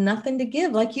we have nothing to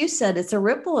give. Like you said, it's a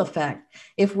ripple effect.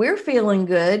 If we're feeling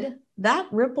good, that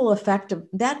ripple effect of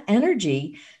that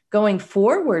energy going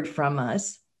forward from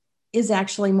us is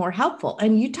actually more helpful.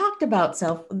 And you talked about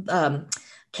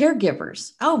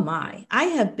caregivers. Oh my, I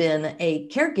have been a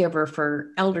caregiver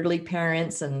for elderly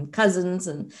parents and cousins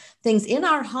and things in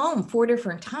our home 4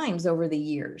 different times over the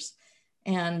years.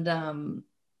 And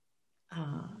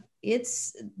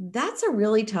that's a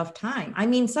really tough time. I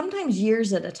mean, sometimes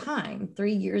years at a time,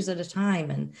 3 years at a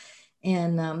time.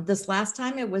 And this last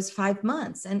time it was 5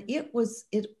 months, and it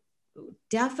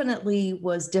definitely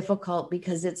was difficult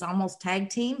because it's almost tag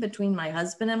team between my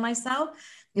husband and myself.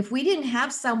 If we didn't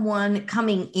have someone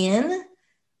coming in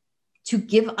to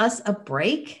give us a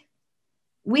break,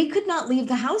 we could not leave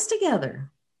the house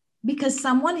together, because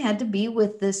someone had to be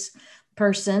with this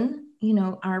person,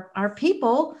 our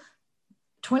people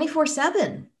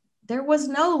 24/7. There was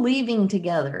no leaving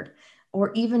together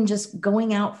or even just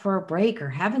going out for a break or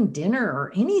having dinner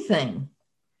or anything.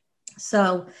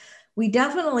 So we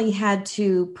definitely had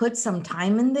to put some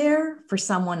time in there for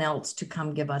someone else to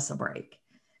come give us a break.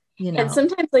 And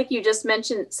sometimes, like you just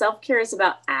mentioned, self-care is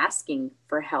about asking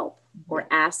for help or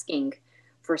asking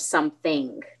for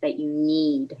something that you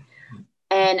need.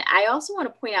 And I also want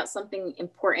to point out something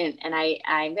important, and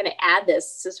I'm going to add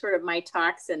this to sort of my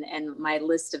talks and my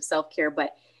list of self-care.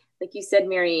 But like you said,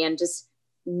 Mary Ann, just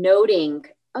noting,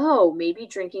 oh, maybe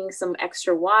drinking some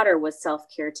extra water was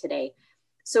self-care today.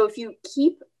 So if you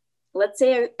keep, let's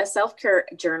say, a self-care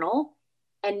journal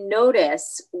and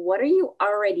notice, what are you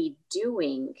already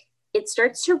doing? It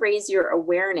starts to raise your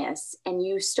awareness, and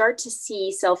you start to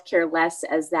see self-care less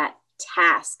as that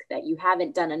task that you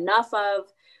haven't done enough of,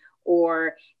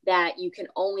 or that you can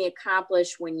only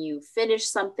accomplish when you finish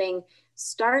something.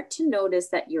 Start to notice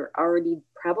that you're already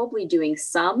probably doing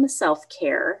some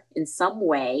self-care in some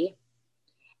way,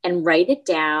 and write it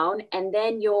down. And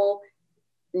then you'll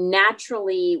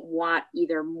naturally want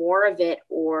either more of it,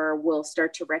 or will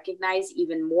start to recognize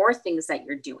even more things that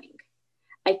you're doing.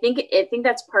 I think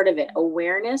that's part of it.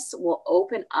 Awareness will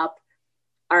open up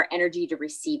our energy to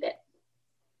receive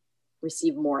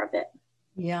more of it.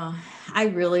 Yeah, I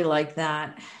really like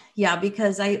that. Yeah,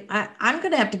 because I'm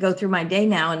going to have to go through my day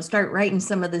now and start writing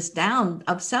some of this down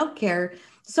of self-care,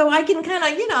 so I can kind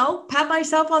of, pat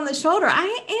myself on the shoulder.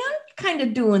 I am kind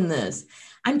of doing this.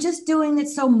 I'm just doing it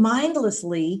so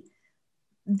mindlessly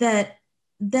that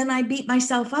then I beat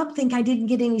myself up, think I didn't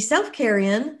get any self-care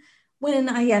in when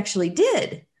I actually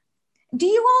did. Do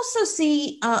you also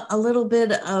see a little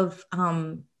bit of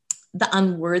the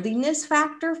unworthiness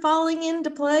factor falling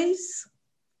into place?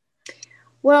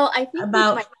 Well, I think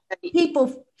about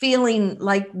people feeling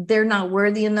like they're not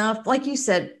worthy enough. Like you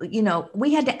said,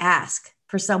 we had to ask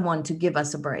for someone to give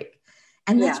us a break.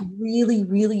 And that's really,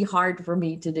 really hard for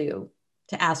me to do,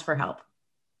 to ask for help.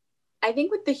 I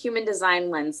think with the human design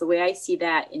lens, the way I see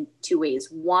that in two ways.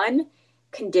 One,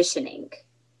 conditioning.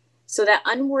 So that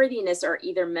unworthiness are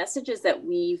either messages that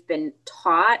we've been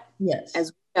taught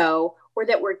as we go, or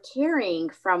that we're carrying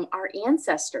from our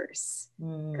ancestors.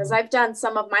 Because I've done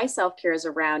some of my self-cares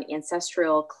around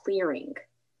ancestral clearing.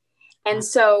 And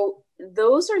so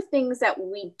those are things that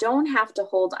we don't have to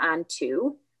hold on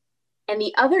to. And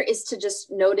the other is to just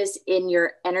notice in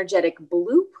your energetic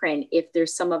blueprint if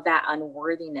there's some of that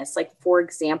unworthiness. Like, for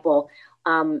example,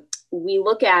 we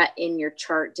look at in your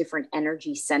chart different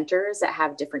energy centers that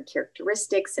have different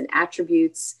characteristics and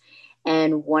attributes.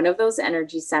 And one of those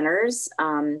energy centers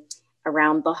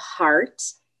around the heart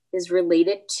is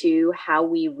related to how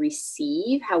we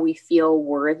receive, how we feel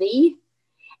worthy.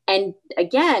 And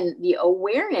again, the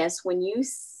awareness, when you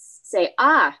say,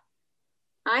 I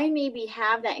maybe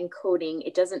have that encoding,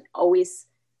 it doesn't always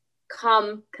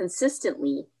come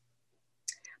consistently.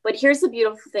 But here's the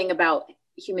beautiful thing about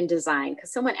human design,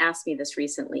 because someone asked me this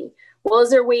recently. Well, is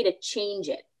there a way to change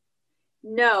it?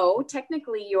 No,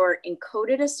 technically you're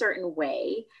encoded a certain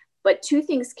way, but two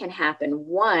things can happen.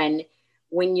 One,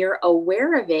 when you're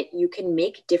aware of it, you can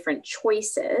make different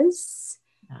choices.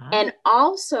 And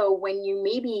also when you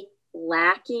may be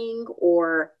lacking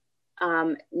or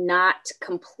not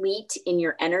complete in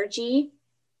your energy,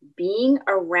 being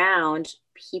around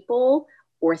people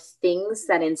or things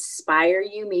that inspire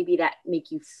you, maybe that make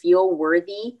you feel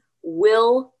worthy,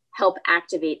 will help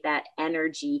activate that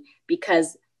energy,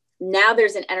 because now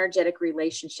there's an energetic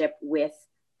relationship with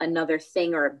another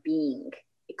thing or a being.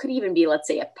 It could even be, let's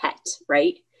say, a pet,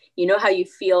 right? You know how you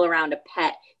feel around a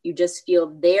pet, you just feel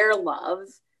their love,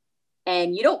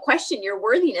 and you don't question your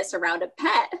worthiness around a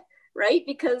pet, right?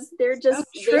 Because they're just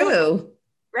true.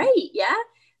 Right. Yeah.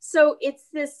 So it's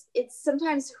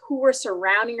sometimes who we're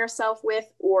surrounding ourselves with,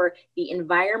 or the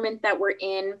environment that we're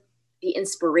in, the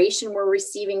inspiration we're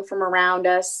receiving from around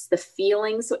us, the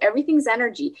feelings. So everything's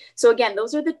energy. So again,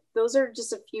 those are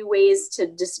just a few ways to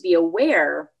just be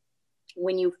aware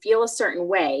when you feel a certain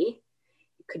way.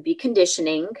 It could be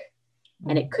conditioning,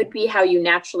 and it could be how you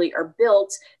naturally are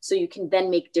built, so you can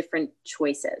then make different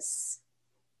choices.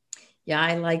 Yeah,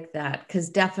 I like that, because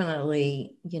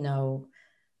definitely,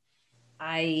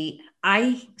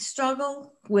 I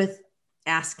struggle with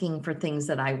asking for things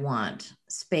that I want,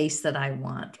 space that I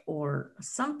want, or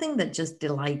something that just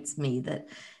delights me, that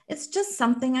it's just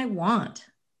something I want.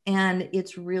 And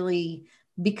it's really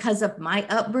because of my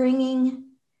upbringing,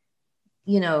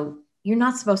 you're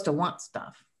not supposed to want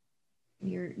stuff.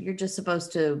 You're just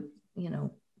supposed to,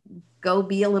 go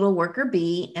be a little worker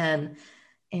bee and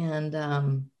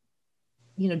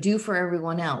do for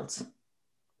everyone else.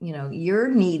 Your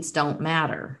needs don't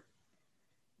matter.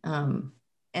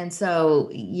 And so,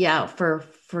 yeah, for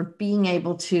being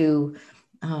able to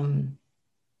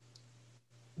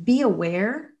be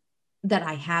aware that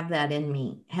I have that in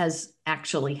me has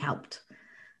actually helped.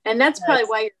 And that's probably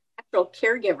why you're a natural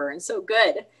caregiver and so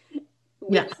good.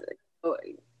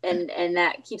 And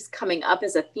that keeps coming up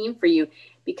as a theme for you,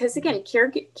 because again,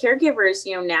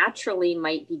 caregivers, naturally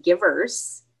might be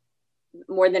givers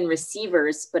more than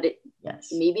receivers, but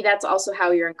maybe that's also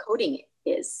how your encoding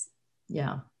is.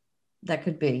 Yeah, that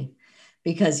could be,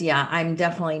 because I'm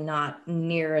definitely not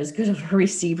near as good of a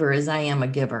receiver as I am a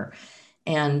giver.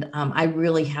 And I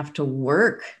really have to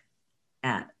work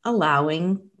at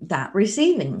allowing that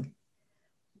receiving,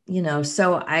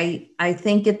 so I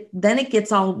think it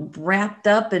gets all wrapped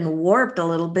up and warped a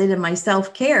little bit in my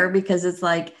self-care, because it's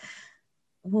like,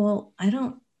 well,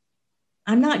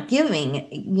 I'm not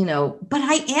giving, but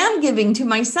I am giving to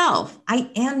myself.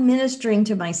 I am ministering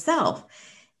to myself.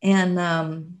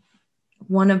 And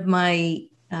one of my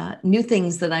new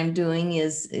things that I'm doing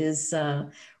is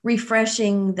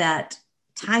refreshing that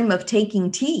time of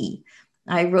taking tea.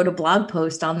 I wrote a blog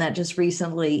post on that just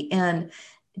recently, and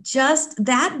just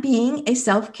that being a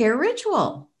self-care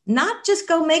ritual, not just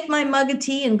go make my mug of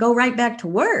tea and go right back to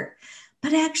work,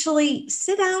 but actually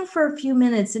sit down for a few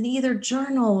minutes and either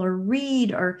journal or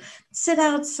read or sit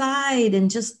outside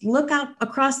and just look out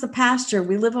across the pasture.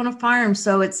 We live on a farm,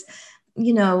 so it's,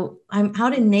 I'm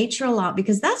out in nature a lot,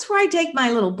 because that's where I take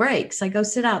my little breaks. I go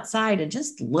sit outside and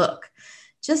just look,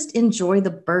 just enjoy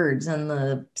the birds and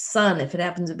the sun, if it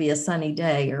happens to be a sunny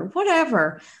day or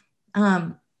whatever.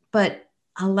 But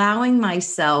allowing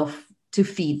myself to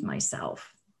feed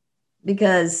myself,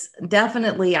 because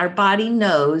definitely our body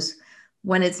knows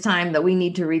when it's time that we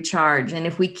need to recharge. And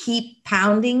if we keep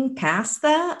pounding past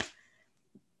that,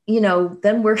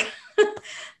 then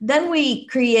then we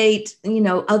create,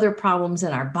 other problems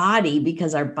in our body,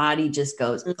 because our body just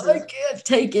goes, I can't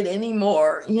take it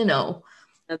anymore.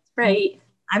 That's right.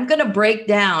 I'm going to break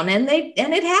down. And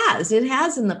it has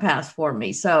in the past for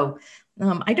me. So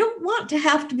I don't want to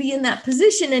have to be in that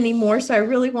position anymore. So I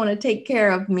really want to take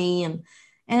care of me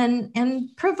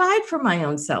and provide for my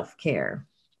own self-care.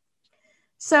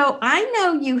 So I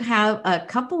know you have a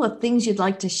couple of things you'd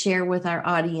like to share with our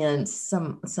audience,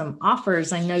 some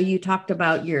offers. I know you talked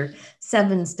about your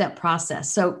 7-step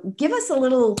process. So give us a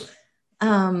little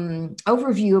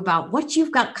overview about what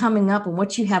you've got coming up and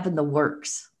what you have in the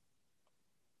works.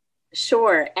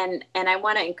 Sure. And I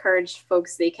want to encourage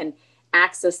folks, they can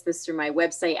access this through my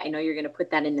website. I know you're going to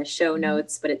put that in the show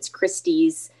notes, but it's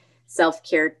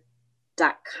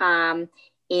Kristi'sSelfCare.com.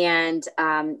 And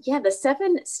the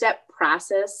 7-step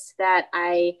process that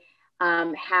I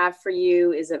have for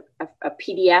you is a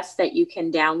PDF that you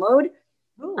can download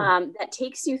that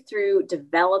takes you through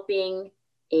developing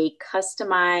a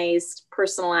customized,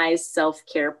 personalized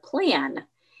self-care plan.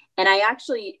 And I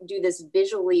actually do this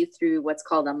visually through what's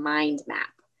called a mind map.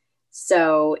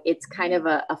 So it's kind of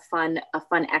a fun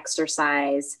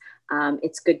exercise.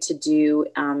 It's good to do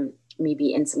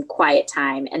maybe in some quiet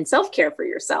time and self-care for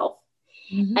yourself.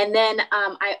 Mm-hmm. And then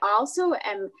I also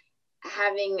am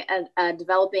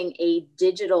developing a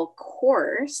digital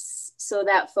course so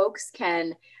that folks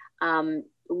can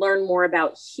learn more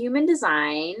about human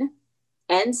design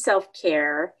and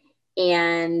self-care,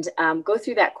 and go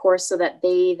through that course so that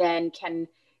they then can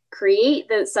create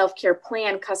the self-care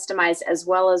plan customized, as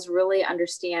well as really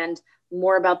understand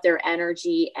more about their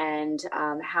energy and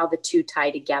how the two tie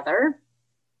together.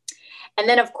 And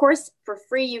then, of course, for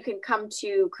free, you can come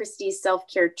to Kristi's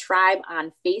Self-Care Tribe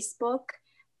on Facebook.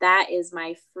 That is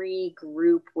my free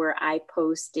group where I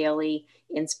post daily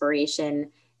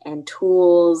inspiration and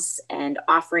tools and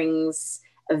offerings,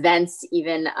 events,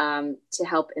 even to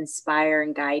help inspire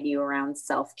and guide you around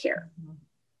self-care.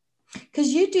 Because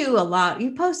you do a lot,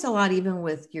 you post a lot, even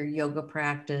with your yoga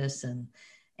practice and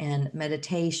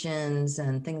meditations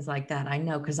and things like that. I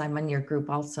know, because I'm in your group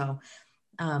also.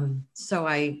 So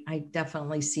I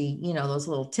definitely see, those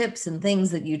little tips and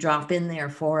things that you drop in there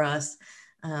for us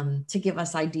to give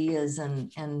us ideas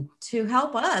and to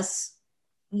help us,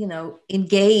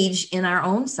 engage in our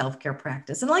own self-care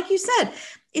practice. And like you said,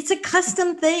 it's a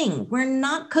custom thing. We're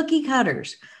not cookie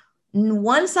cutters.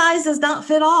 One size does not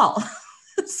fit all.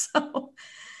 So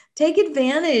take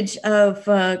advantage of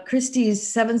Kristi's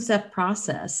 7-step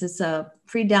process. It's a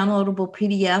free downloadable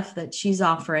PDF that she's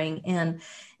offering. And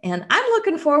I'm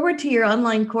looking forward to your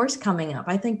online course coming up.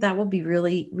 I think that will be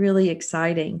really, really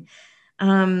exciting.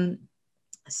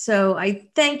 So I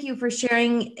thank you for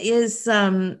sharing.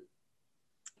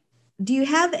 Do you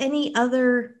have any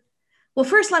other? Well,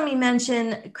 first, let me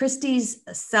mention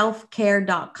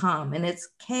Kristi'sSelfCare.com, and it's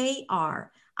KRISTIS,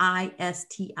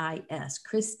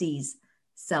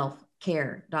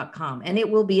 Kristi'sSelfCare.com, and it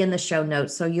will be in the show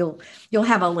notes, so you'll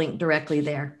have a link directly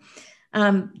there.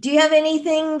 Do you have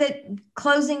anything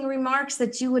closing remarks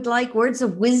that you would like, words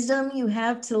of wisdom you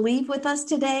have to leave with us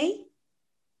today?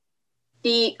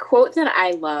 The quote that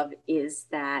I love is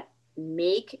that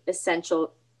make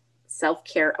essential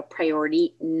self-care a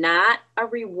priority, not a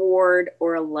reward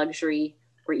or a luxury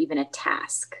or even a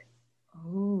task.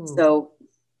 Ooh. So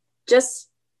just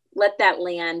let that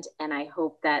land. And I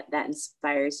hope that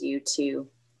inspires you to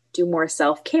do more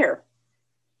self-care.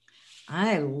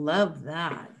 I love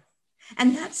that.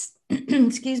 And that's,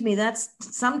 excuse me, that's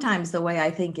sometimes the way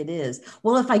I think it is.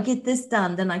 Well, if I get this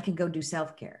done, then I can go do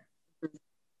self-care.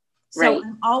 So Right.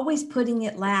 I'm always putting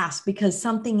it last because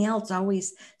something else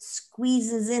always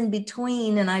squeezes in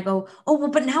between. And I go, oh,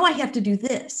 well, but now I have to do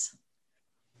this.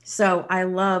 So I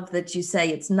love that you say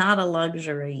it's not a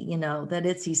luxury, that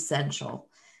it's essential.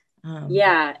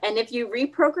 Yeah. And if you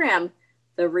reprogram,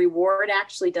 the reward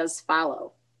actually does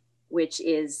follow, which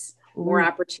is more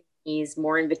opportunities,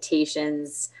 more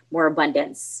invitations, more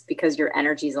abundance, because your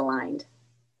energy is aligned.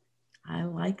 I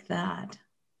like that.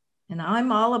 And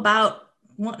I'm all about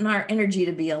wanting our energy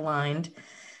to be aligned.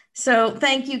 So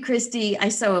thank you, Kristi. I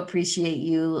so appreciate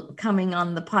you coming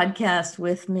on the podcast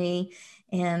with me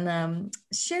and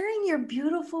sharing your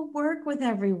beautiful work with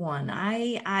everyone.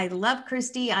 I love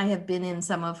Kristi. I have been in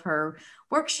some of her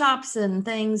workshops and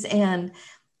things, and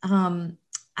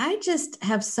I just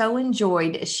have so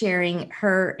enjoyed sharing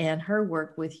her and her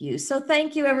work with you. So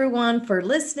thank you, everyone, for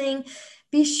listening.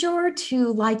 Be sure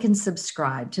to like and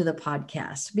subscribe to the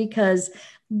podcast because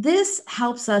this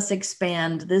helps us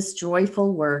expand this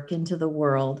joyful work into the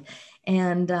world.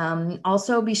 And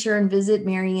also be sure and visit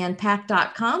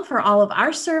MaryAnnPack.com for all of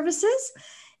our services.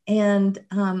 And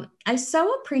I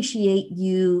so appreciate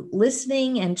you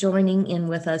listening and joining in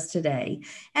with us today.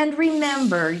 And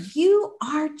remember, you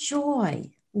are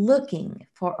joy looking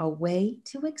for a way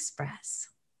to express.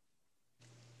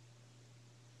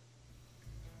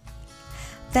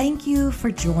 Thank you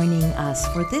for joining us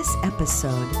for this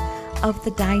episode of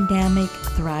the Dynamic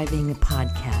Thriving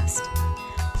Podcast.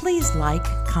 Please like,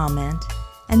 comment,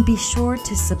 and be sure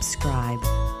to subscribe.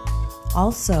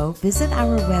 Also, visit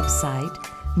our website,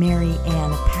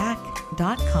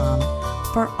 MaryAnnPack.com,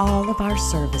 for all of our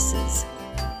services.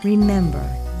 Remember,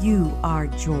 you are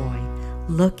joy,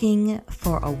 looking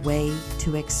for a way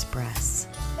to express.